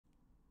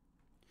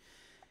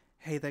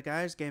Hey there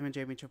guys, Gamer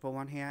Jamie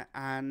 111 here,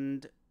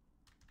 and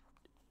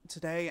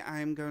today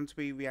I'm going to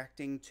be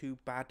reacting to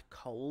Bad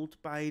Cold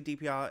by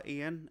DPR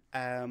IAN.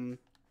 I'll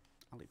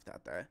leave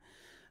that there.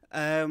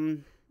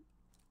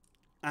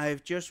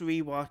 I've just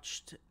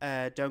rewatched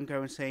Don't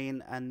Go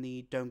Insane and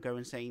the Don't Go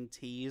Insane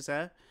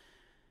teaser.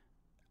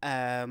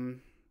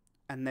 And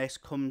this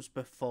comes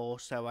before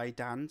So I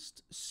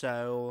Danced,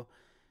 so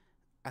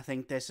I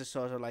think this is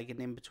sort of like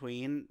an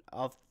in-between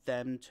of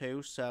them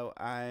two, so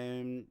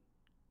I'm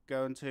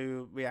going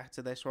to react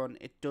to this one.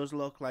 It does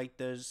look like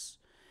there's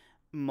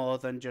more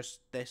than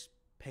just this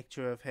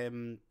picture of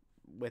him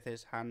with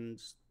his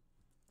hands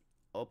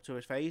up to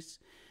his face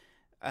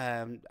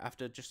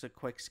after just a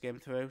quick skim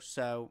through,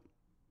 so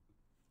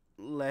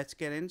let's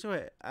get into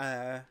it.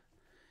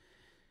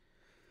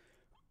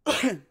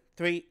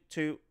 3,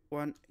 2,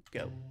 1,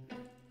 go.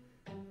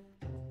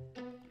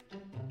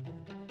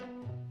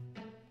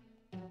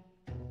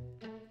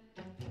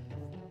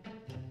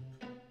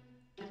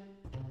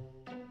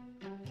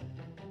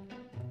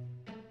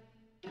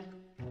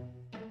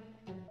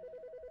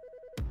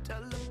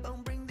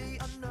 Telephone, bring the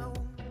unknown.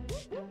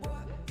 What you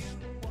want?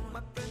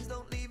 My friends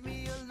don't leave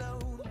me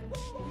alone.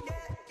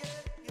 Yeah.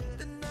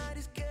 The night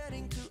is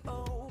getting too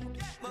old.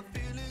 My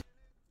feelings.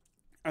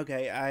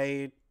 Okay,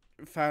 I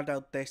found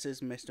out this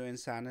is Mr.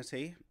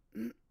 Insanity.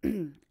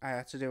 I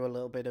had to do a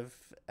little bit of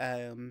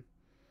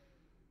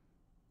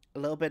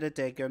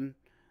digging,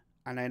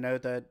 and I know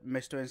that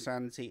Mr.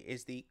 Insanity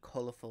is the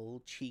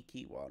colourful,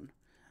 cheeky one.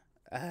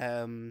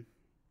 That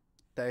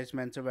is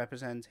meant to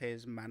represent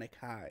his manic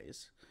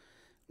highs.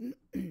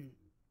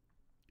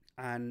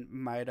 And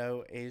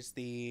Mido is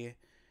the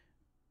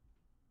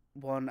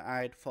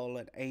one-eyed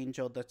fallen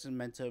angel that's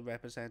meant to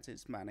represent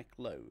his manic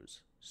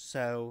lows.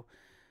 So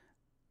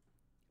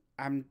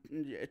I'm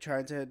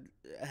trying to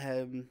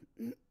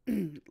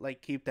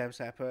like keep them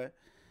separate.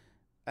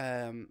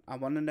 I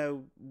want to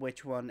know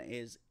which one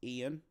is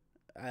Ian.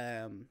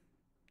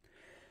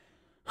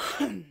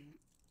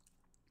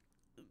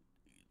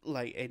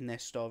 Like in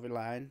this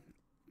storyline.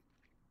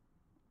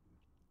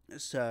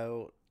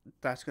 So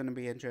that's going to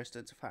be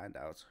interesting to find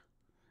out.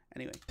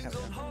 Anyway, carry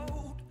on.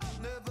 Hold.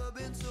 Never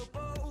been so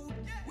bold.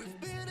 We've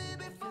been here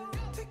before.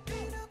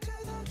 Taking out to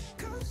the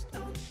coast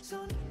on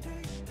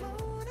Sunday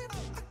morning.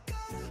 I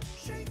gotta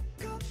shake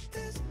up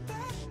this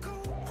bad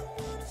cold. I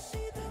wanna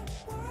see the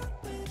world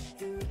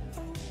with you,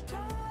 oh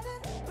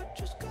darling. But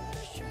just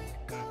gotta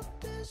shake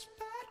up this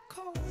bad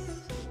cold.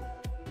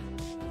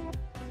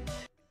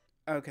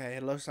 Okay,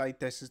 it looks like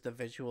this is the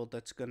visual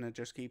that's going to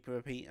just keep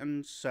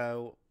repeating,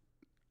 so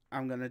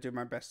I'm going to do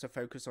my best to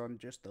focus on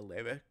just the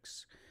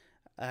lyrics.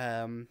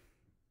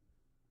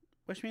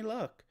 Wish me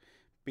luck,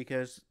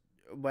 because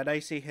when I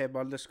see him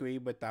on the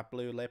screen with that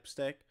blue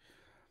lipstick,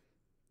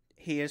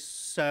 he is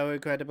so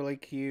incredibly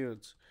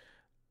cute.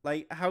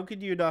 Like, how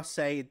could you not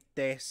say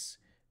this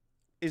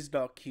is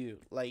not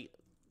cute? Like,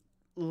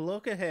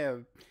 look at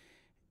him.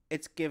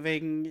 It's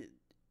giving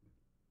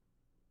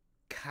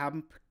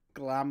camp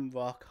glam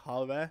rock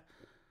horror,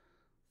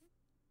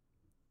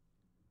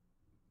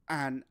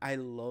 and I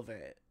love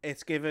it.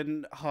 It's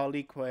given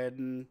Harley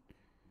Quinn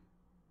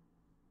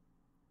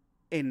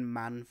in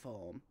man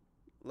form.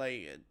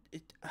 Like,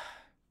 it I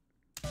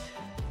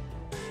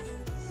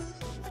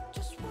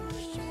just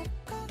wanna shake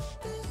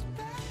up this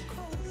bad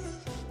cold.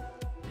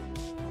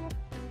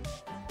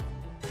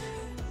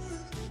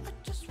 I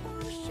just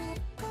wanna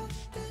shake up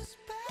this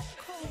bad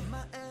cold.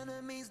 My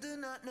enemies do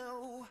not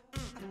know. I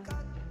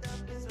got that.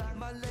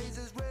 My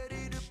laser's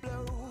ready to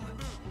blow.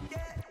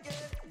 Yeah.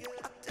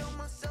 I tell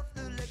myself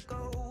to let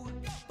go,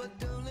 but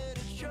don't let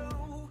it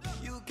show.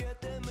 You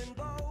get them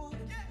involved.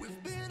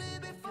 We've been here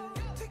before.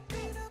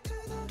 Taking out to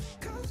the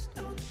coast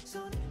on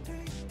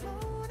Sunday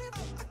morning.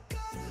 I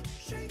gotta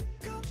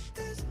shake up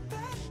this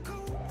bad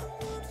cold. I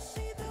wanna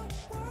see the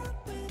world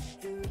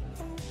with you,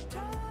 oh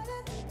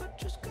darling. But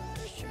just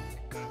gotta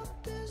shake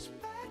up this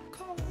bad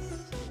cold.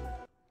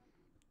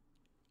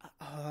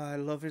 I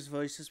love his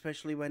voice,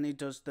 especially when he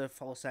does the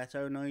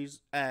falsetto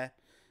noises,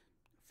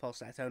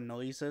 falsetto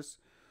notes.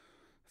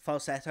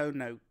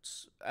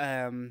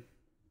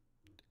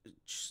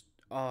 Just,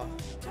 oh.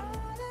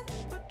 Darling,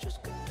 but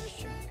just gotta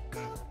shake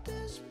up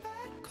this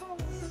bad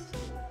cold.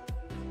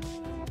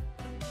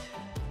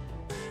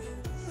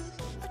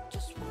 I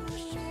just wanna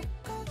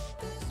shake up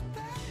this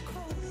bad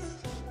cold.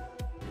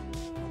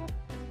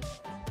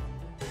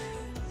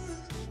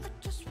 I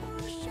just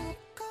wanna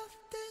shake up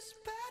this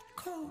bad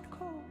cold.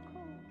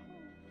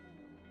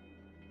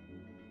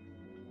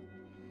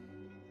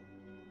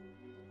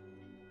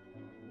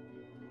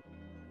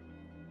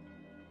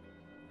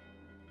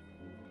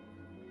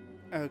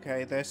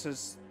 Okay, this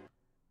is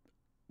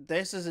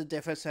a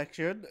different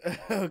section.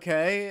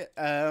 Okay,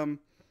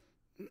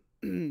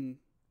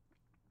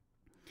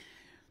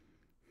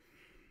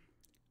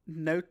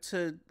 note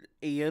to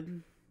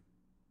Ian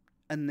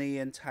and the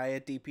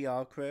entire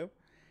DPR crew: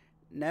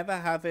 never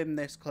have him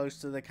this close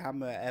to the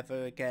camera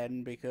ever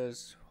again,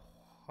 because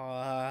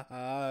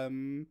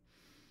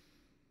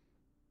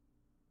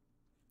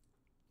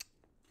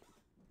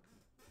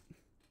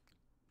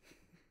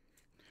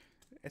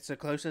It's the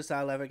closest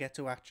I'll ever get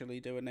to actually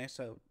doing this,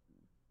 so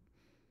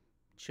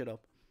shut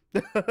up.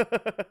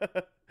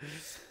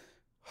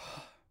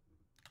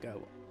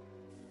 Go.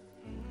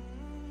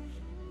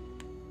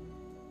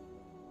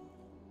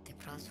 The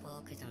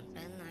crosswalkers on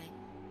red light,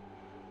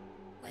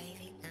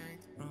 wavy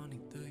lines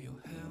Running through your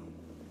hair,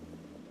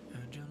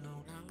 and you're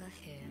no longer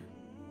here.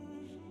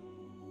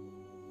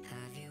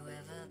 Have you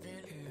ever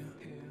been here.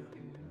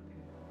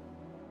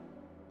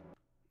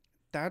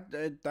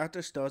 That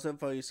distorted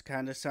voice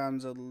kind of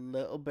sounds a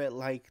little bit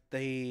like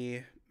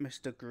the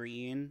Mr.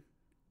 Green,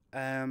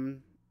 like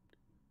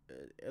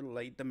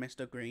the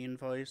Mr. Green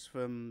voice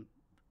from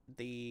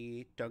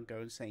the Don't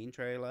Go Insane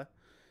trailer.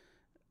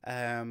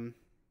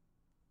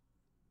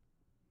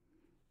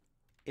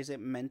 Is it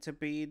meant to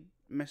be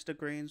Mr.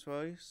 Green's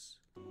voice?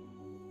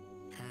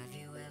 Have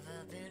you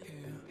ever been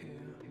Here.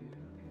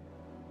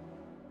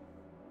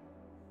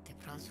 The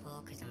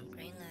crosswalkers on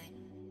green light,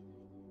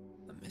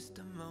 I miss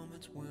the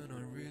moments when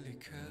I really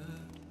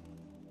cared.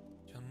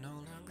 You're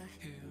no longer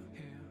here.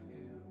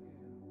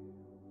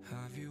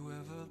 Have you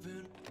ever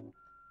been?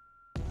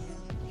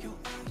 Your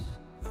eyes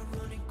are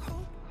running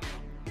cold.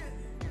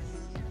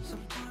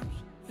 Sometimes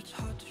it's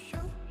hard to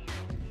show.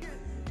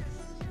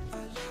 I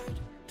learned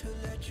to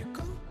let you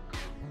go,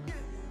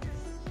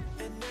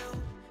 and now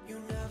you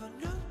never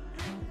know.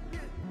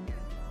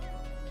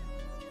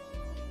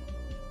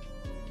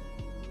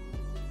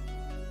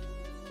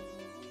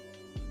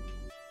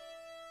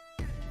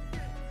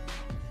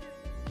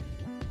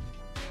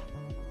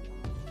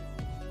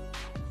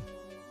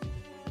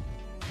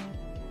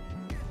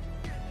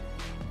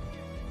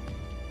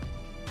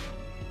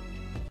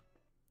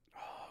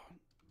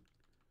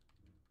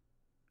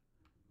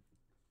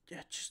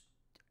 Yeah, just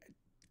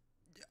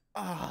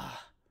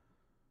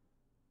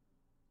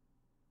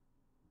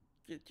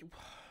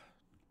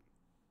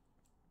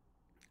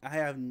I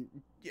have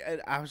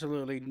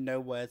absolutely no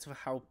words for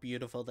how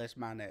beautiful this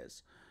man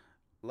is.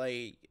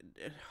 Like,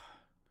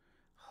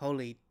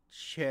 holy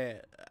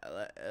shit.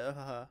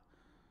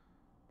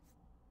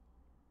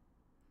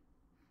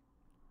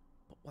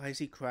 Why is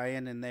he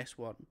crying in this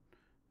one,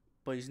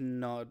 but he's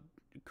not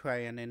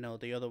crying in all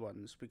the other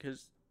ones?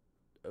 Because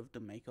of the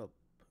makeup.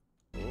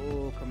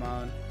 Oh, come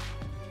on.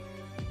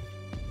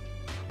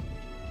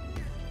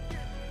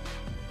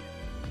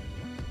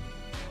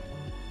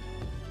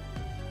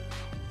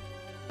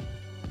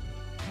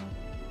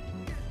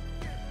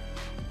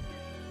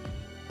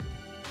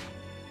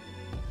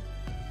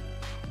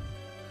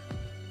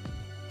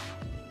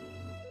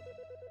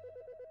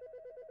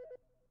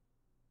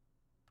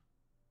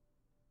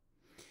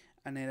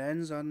 And it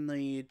ends on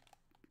the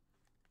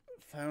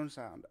phone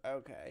sound.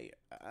 Okay.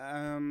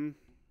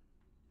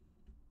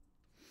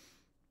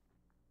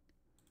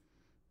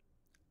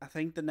 I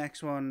think the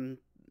next one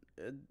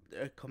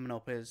coming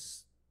up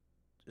is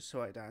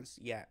So I Dance.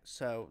 Yeah,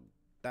 so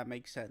that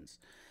makes sense.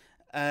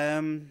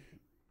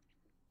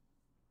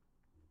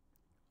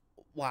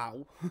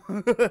 Wow.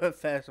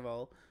 First of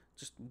all,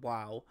 just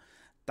wow.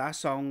 That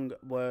song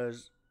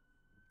was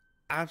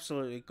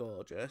absolutely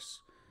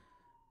gorgeous.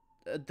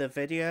 The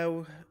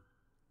video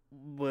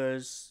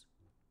was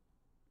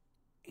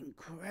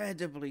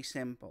incredibly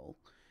simple.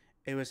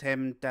 It was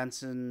him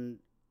dancing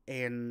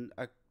in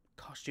a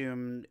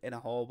costume in a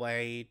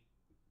hallway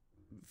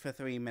for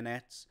 3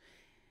 minutes,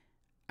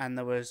 and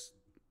there was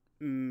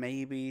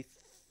maybe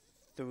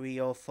 3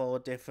 or 4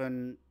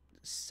 different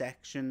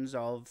sections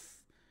of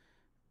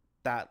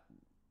that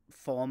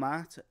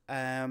format.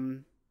 I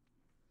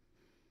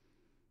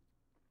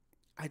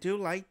do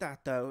like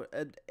that though.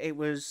 It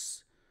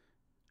was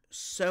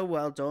so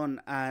well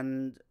done,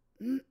 and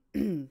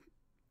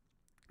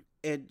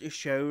it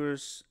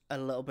shows a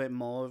little bit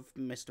more of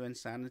Mr.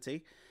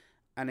 Insanity,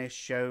 and it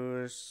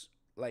shows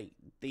like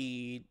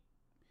the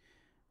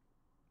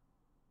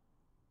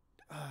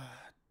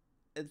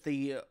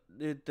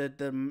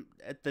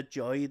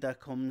joy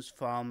that comes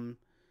from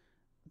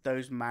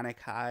those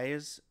manic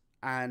highs,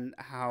 and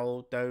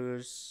how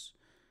those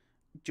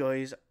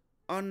joys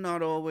are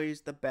not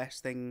always the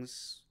best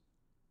things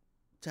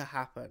to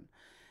happen.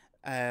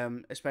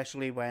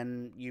 Especially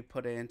when you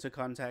put it into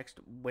context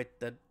with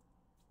the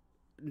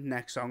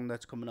next song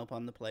that's coming up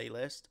on the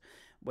playlist,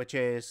 which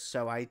is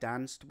So I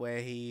Danced,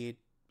 where he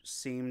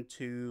seemed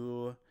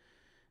to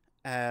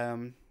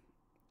well,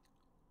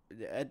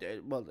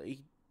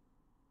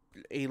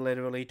 he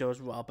literally does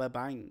rob a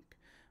bank.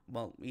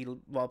 Well, he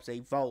robs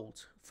a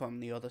vault from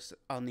the other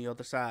on the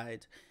other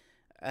side.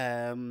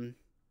 I'm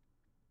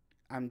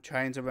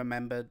trying to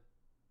remember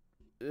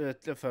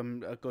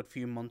from a good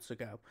few months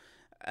ago.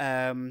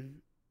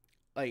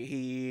 Like,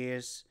 he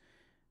is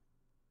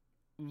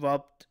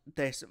robbed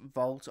this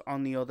vault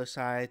on the other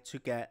side to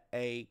get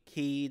a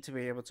key to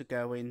be able to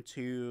go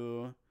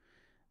into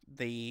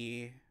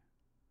the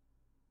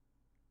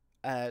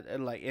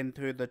like in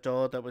through the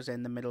door that was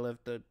in the middle of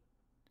the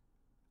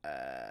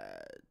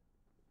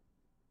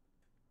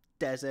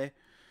desert.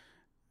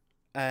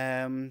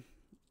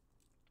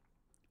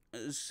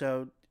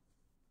 So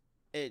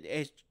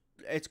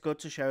it's good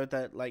to show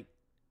that, like,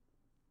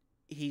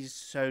 he's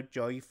so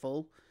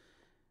joyful,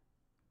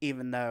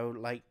 even though,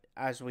 like,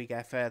 as we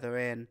get further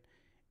in,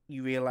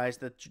 you realize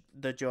that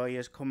the joy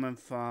is coming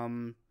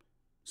from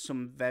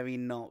some very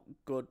not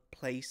good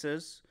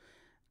places.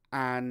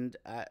 And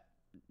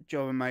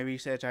during my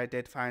research, I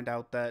did find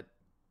out that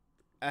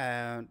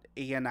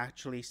Ian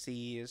actually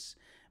sees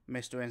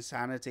Mr.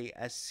 Insanity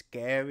as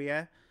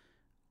scarier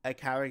a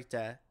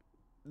character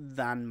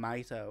than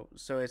Mito.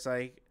 So it's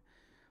like,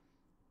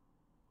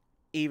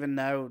 even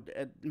though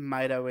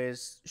Mito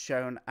is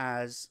shown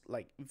as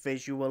like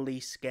visually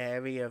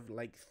scary, of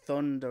like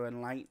thunder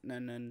and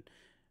lightning and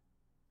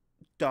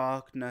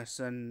darkness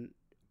and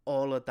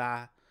all of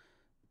that,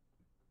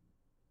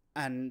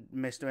 and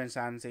Mr.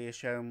 Insanity is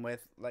shown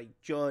with like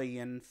joy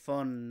and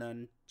fun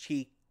and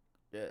cheek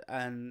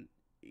and,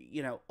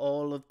 you know,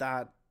 all of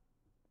that,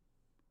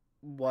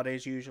 what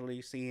is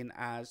usually seen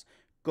as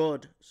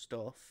good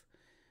stuff.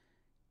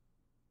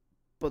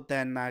 But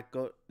then that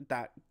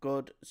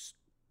good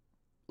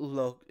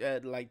look,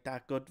 like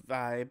that good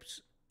vibes,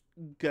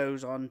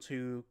 goes on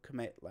to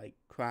commit like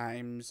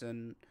crimes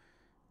and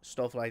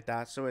stuff like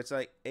that. So it's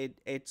like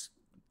it's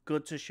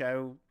good to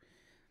show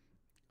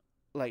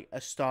like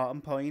a starting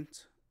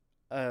point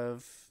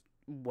of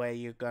where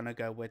you're gonna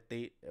go with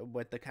the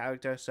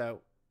character.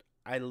 So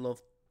I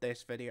love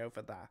this video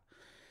for that.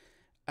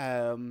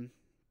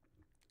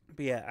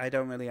 But yeah, I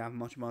don't really have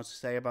much more to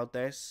say about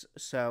this,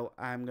 so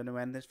I'm gonna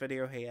end this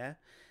video here.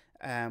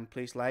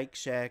 Please like,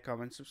 share,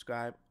 comment,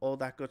 subscribe, all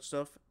that good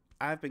stuff.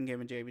 I've been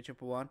Gaming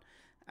JB1,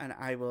 and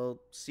I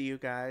will see you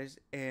guys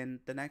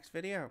in the next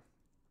video.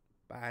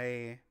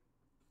 Bye.